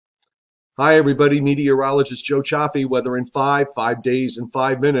Hi, everybody. Meteorologist Joe Cioffi. Weather in 5 days and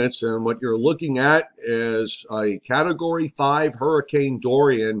 5 minutes. And what you're looking at is a Category 5 Hurricane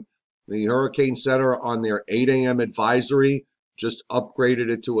Dorian. The Hurricane Center on their 8 a.m. advisory just upgraded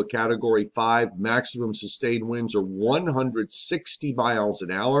it to a Category 5. Maximum sustained winds are 160 miles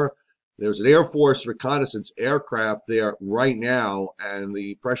an hour. There's an Air Force reconnaissance aircraft there right now, and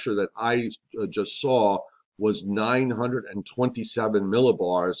the pressure that I just saw was 927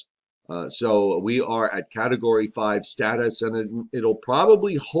 millibars. So we are at Category 5 status, and it'll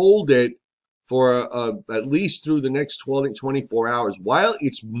probably hold it for at least through the next 24 hours. While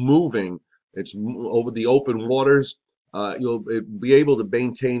it's moving, over the open waters, you'll be able to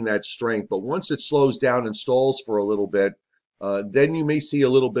maintain that strength. But once it slows down and stalls for a little bit, then you may see a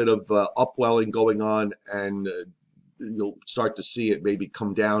little bit of upwelling going on, and you'll start to see it maybe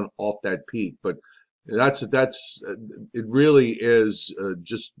come down off that peak. But that's it really is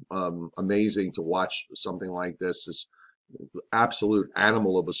just amazing to watch something like this absolute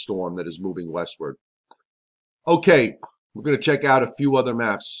animal of a storm that is moving westward. Okay, we're going to check out a few other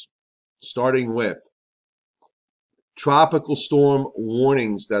maps, starting with tropical storm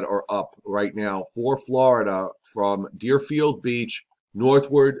warnings that are up right now for Florida from Deerfield Beach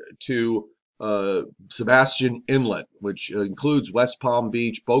northward to Sebastian Inlet, which includes West Palm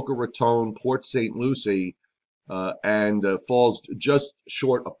Beach, Boca Raton, Port St. Lucie, and falls just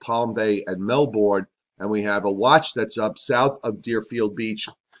short of Palm Bay and Melbourne. And we have a watch that's up south of Deerfield Beach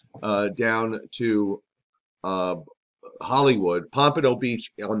down to Hollywood. Pompano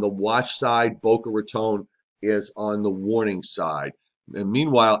Beach on the watch side, Boca Raton is on the warning side. And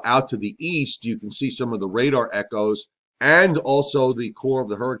meanwhile, out to the east, you can see some of the radar echoes, and also the core of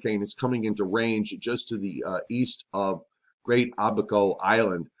the hurricane is coming into range just to the east of Great Abaco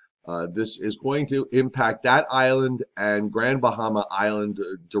Island. This is going to impact that island and Grand Bahama Island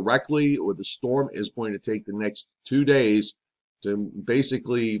directly, or the storm is going to take the next 2 days to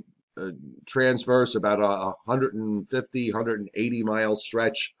basically transverse about a 150, 180 mile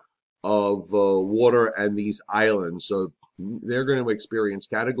stretch of water and these islands. So they're going to experience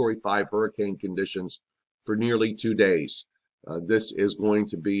Category 5 hurricane conditions for nearly 2 days. This is going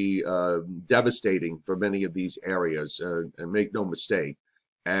to be devastating for many of these areas, and make no mistake.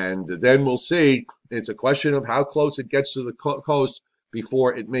 And then we'll see. It's a question of how close it gets to the coast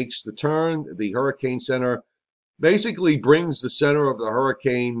before it makes the turn. The Hurricane Center basically brings the center of the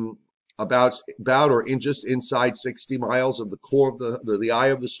hurricane about or in just inside 60 miles of the core of the eye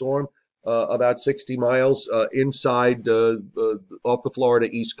of the storm, about 60 miles inside off the Florida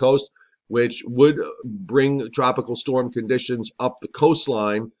East Coast, which would bring tropical storm conditions up the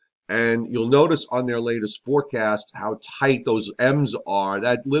coastline. And you'll notice on their latest forecast how tight those M's are.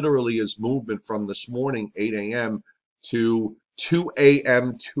 That literally is movement from this morning, 8 a.m. to 2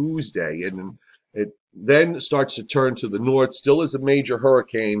 a.m. Tuesday. And it then starts to turn to the north, still is a major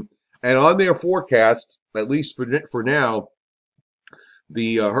hurricane. And on their forecast, at least for now,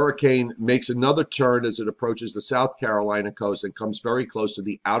 the hurricane makes another turn as it approaches the South Carolina coast and comes very close to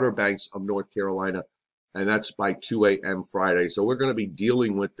the outer banks of North Carolina, and that's by 2 a.m. Friday. So we're going to be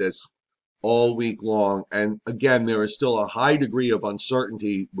dealing with this all week long. And again, there is still a high degree of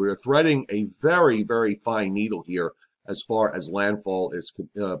uncertainty. We're threading a very, very fine needle here as far as landfall is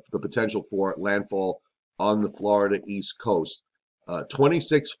the potential for landfall on the Florida East Coast.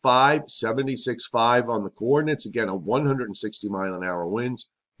 26.5, 76.5 on the coordinates. Again, a 160 mile an hour winds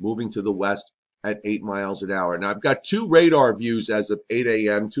moving to the west at 8 miles an hour. Now, I've got two radar views as of 8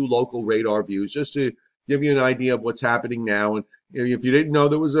 a.m., two local radar views, just to give you an idea of what's happening now. And if you didn't know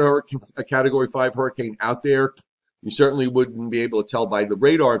there was a Category 5 hurricane out there, you certainly wouldn't be able to tell by the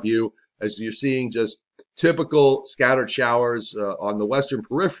radar view, as you're seeing just typical scattered showers on the western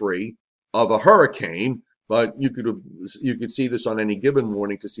periphery of a hurricane. But you could see this on any given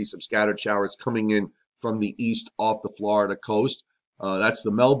morning to see some scattered showers coming in from the east off the Florida coast. That's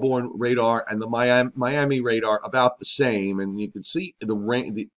the Melbourne radar, and the Miami radar about the same. And you can see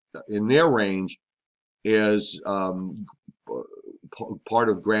in their range is part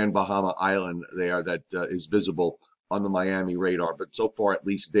of Grand Bahama Island there that is visible on the Miami radar. But so far, at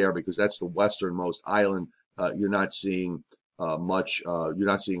least there, because that's the westernmost island, you're not seeing much. You're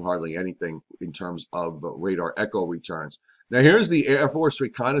not seeing hardly anything in terms of radar echo returns. Now, here's the Air Force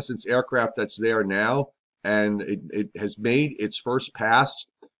reconnaissance aircraft that's there now, and it has made its first pass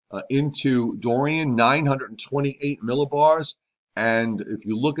into Dorian, 928 millibars. And if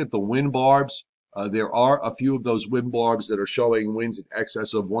you look at the wind barbs, there are a few of those wind barbs that are showing winds in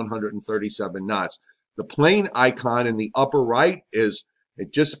excess of 137 knots. The plane icon in the upper right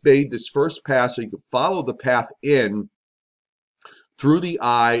it just made this first pass, so you can follow the path in through the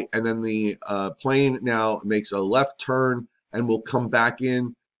eye, and then the plane now makes a left turn and will come back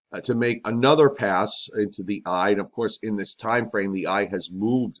in to make another pass into the eye. And of course, in this time frame, the eye has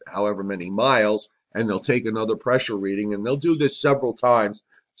moved however many miles, and they'll take another pressure reading, and they'll do this several times.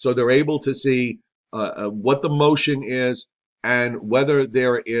 So they're able to see what the motion is and whether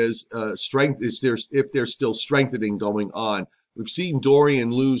there is strength, if there's still strengthening going on. We've seen Dorian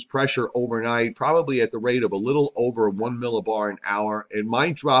lose pressure overnight, probably at the rate of a little over 1 millibar an hour. It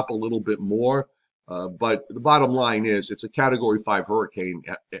might drop a little bit more, but the bottom line is it's a Category 5 hurricane.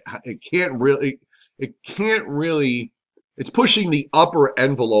 It can't really, it's pushing the upper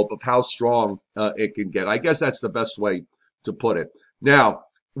envelope of how strong it can get. I guess that's the best way to put it. Now,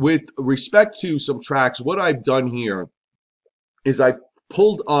 with respect to some tracks, what I've done here is I've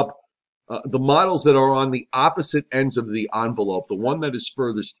pulled up the models that are on the opposite ends of the envelope, the one that is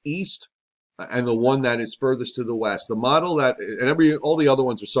furthest east and the one that is furthest to the west. The model that, and all the other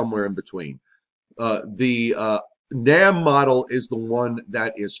ones are somewhere in between. The NAM model is the one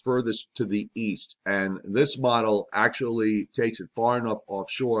that is furthest to the east, and this model actually takes it far enough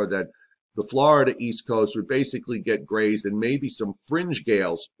offshore that the Florida East Coast would basically get grazed, and maybe some fringe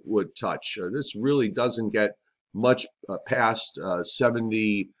gales would touch. This really doesn't get much past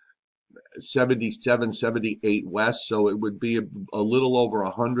 77, 78 west, so it would be a little over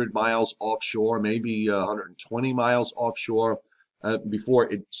 100 miles offshore, maybe 120 miles offshore before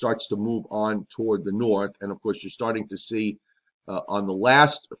it starts to move on toward the north. And of course, you're starting to see on the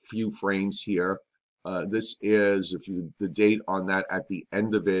last few frames here, this is, the date on that at the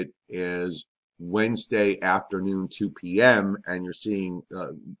end of it is Wednesday afternoon, 2 p.m., and you're seeing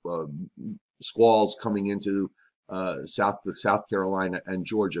squalls coming into the South Carolina and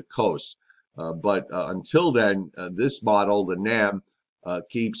Georgia coast. But until then, this model, the NAM,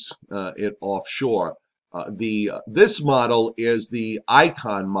 keeps it offshore. This model is the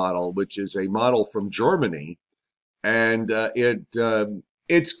Icon model, which is a model from Germany, and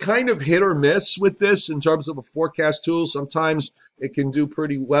it's kind of hit or miss with this in terms of a forecast tool. Sometimes it can do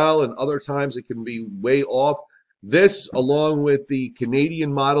pretty well, and other times it can be way off. This, along with the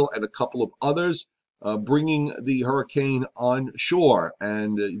Canadian model and a couple of others, bringing the hurricane on shore,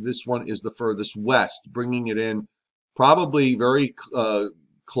 and this one is the furthest west, bringing it in probably very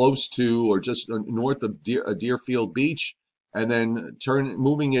close to or just north of Deerfield Beach, and then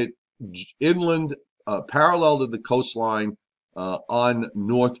moving it inland, parallel to the coastline on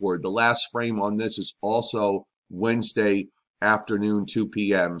northward. The last frame on this is also Wednesday afternoon, 2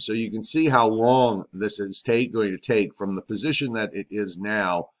 p.m. So you can see how long this is going to take from the position that it is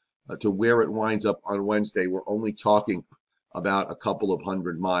now to where it winds up on Wednesday. We're only talking about a couple of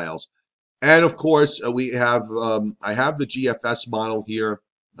 100 miles. And of course, we have I have the GFS model here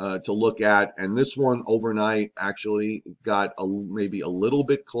to look at, and this one overnight actually got maybe a little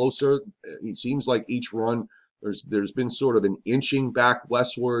bit closer. It seems like each run there's been sort of an inching back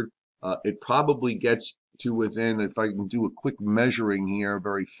westward. It probably gets to within, if I can do a quick measuring here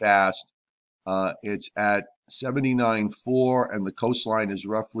very fast, it's at 79.4, and the coastline is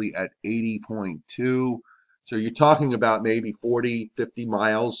roughly at 80.2. So you're talking about maybe 40, 50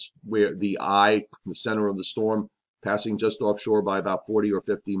 miles, where the center of the storm, passing just offshore by about 40 or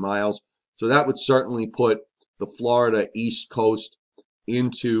 50 miles. So that would certainly put the Florida East Coast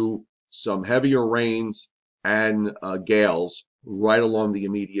into some heavier rains and gales right along the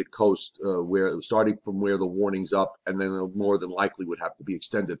immediate coast, starting from where the warning's up, and then more than likely would have to be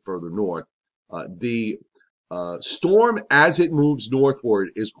extended further north. The storm, as it moves northward,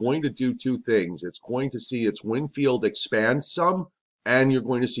 is going to do two things. It's going to see its wind field expand some, and you're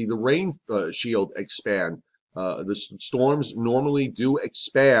going to see the rain shield expand. The storms normally do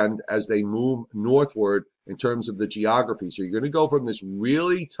expand as they move northward in terms of the geography. So you're going to go from this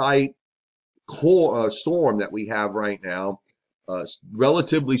really tight storm that we have right now,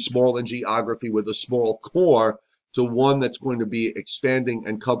 relatively small in geography with a small core, to one that's going to be expanding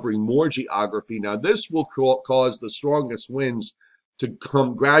and covering more geography. Now, this will cause the strongest winds to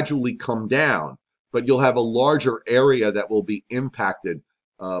gradually come down, but you'll have a larger area that will be impacted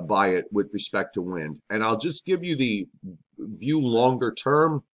by it with respect to wind. And I'll just give you the view longer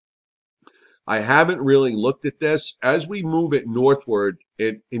term. I haven't really looked at this. As we move it northward,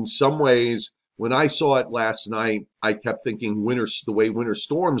 in some ways, when I saw it last night, I kept thinking the way winter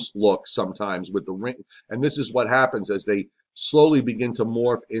storms look sometimes with the rain. And this is what happens as they slowly begin to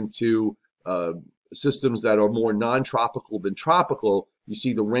morph into systems that are more non-tropical than tropical. You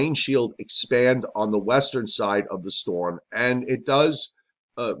see the rain shield expand on the western side of the storm, and it does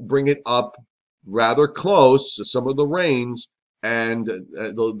bring it up rather close to some of the rains And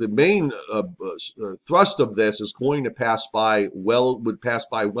the main thrust of this is going to would pass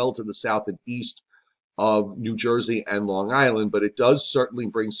by well to the south and east of New Jersey and Long Island, but it does certainly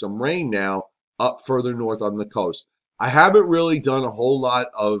bring some rain now up further north on the coast. I haven't really done a whole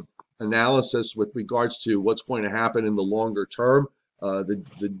lot of analysis with regards to what's going to happen in the longer term. The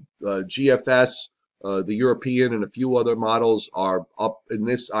GFS, the European, and a few other models are up in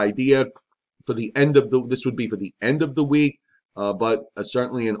this idea for the end of this would be for the end of the week. But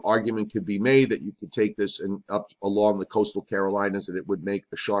certainly an argument could be made that you could take this and up along the coastal Carolinas and it would make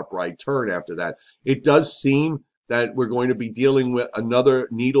a sharp right turn after that. It does seem that we're going to be dealing with another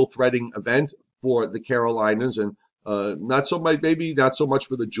needle threading event for the Carolinas, and not so much, maybe not so much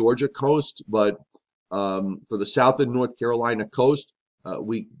for the Georgia coast, but for the South and North Carolina coast.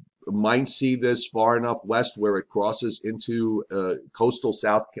 We might see this far enough west where it crosses into coastal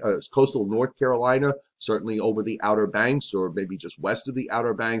North Carolina, certainly over the Outer Banks or maybe just west of the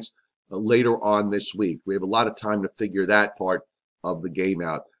Outer Banks later on this week. We have a lot of time to figure that part of the game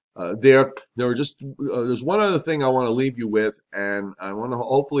out. There's one other thing I want to leave you with, and I want to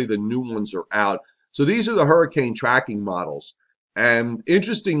hopefully the new ones are out. So these are the hurricane tracking models. And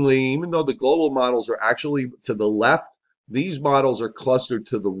interestingly, even though the global models are actually to the left, these models are clustered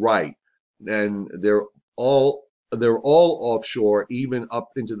to the right, and they're all offshore, even up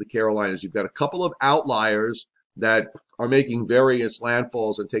into the Carolinas. You've got a couple of outliers that are making various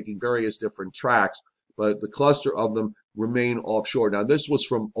landfalls and taking various different tracks, but the cluster of them remain offshore. Now, this was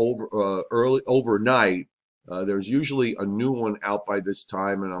from overnight. There's usually a new one out by this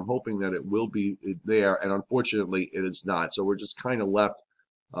time, and I'm hoping that it will be there. And unfortunately, it is not. So we're just kind of left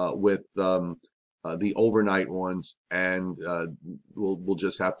with the overnight ones, and we'll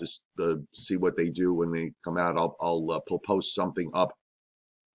just have to see what they do when they come out. I'll post something up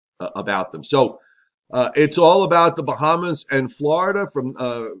about them. So it's all about the Bahamas and Florida from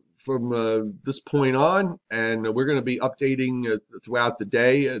this point on, and we're going to be updating throughout the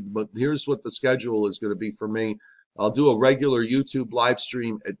day. But here's what the schedule is going to be for me. I'll do a regular YouTube live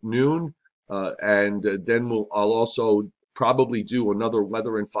stream at noon, and then I'll also probably do another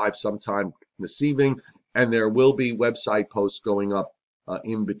Weather in 5 sometime this evening, and there will be website posts going up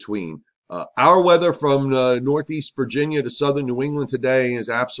in between. Our weather from northeast Virginia to southern New England today is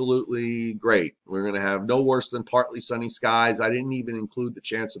absolutely great. We're going to have no worse than partly sunny skies. I didn't even include the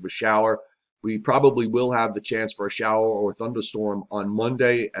chance of a shower. We probably will have the chance for a shower or thunderstorm on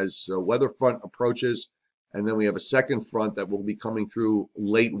Monday as weather front approaches. And then we have a second front that will be coming through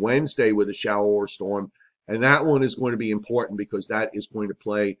late Wednesday with a shower or storm. And that one is going to be important because that is going to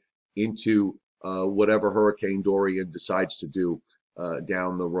play into whatever Hurricane Dorian decides to do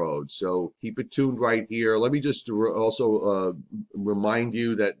down the road. So keep it tuned right here. Let me just also remind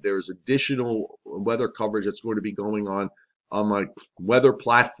you that there's additional weather coverage that's going to be going on my weather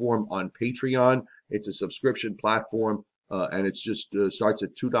platform on Patreon. It's a subscription platform, and it's just starts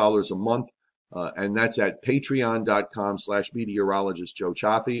at $2 a month. And that's at patreon.com/meteorologist Joe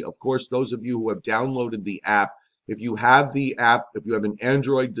Cioffi. Of course, those of you who have downloaded the app, if you have the app, if you have an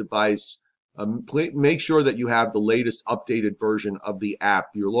Android device, make sure that you have the latest updated version of the app.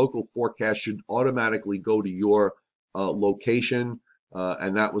 Your local forecast should automatically go to your location.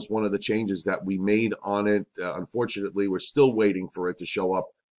 And that was one of the changes that we made on it. Unfortunately, we're still waiting for it to show up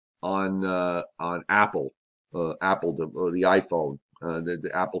on Apple, or the iPhone.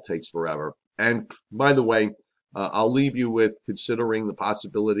 The Apple takes forever. And by the way, I'll leave you with considering the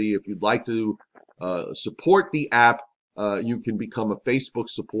possibility, if you'd like to support the app, you can become a Facebook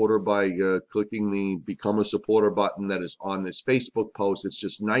supporter by clicking the Become a Supporter button that is on this Facebook post. It's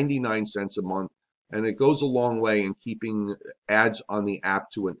just 99 cents a month, and it goes a long way in keeping ads on the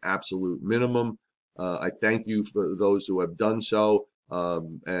app to an absolute minimum. I thank you for those who have done so.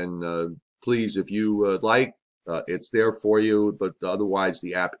 And please, if you like, it's there for you, but otherwise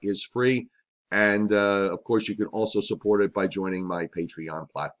the app is free. And of course, you can also support it by joining my Patreon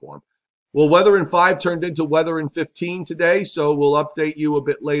platform. Well, Weather in 5 turned into Weather in 15 today, so we'll update you a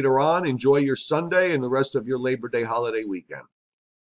bit later on. Enjoy your Sunday and the rest of your Labor Day holiday weekend.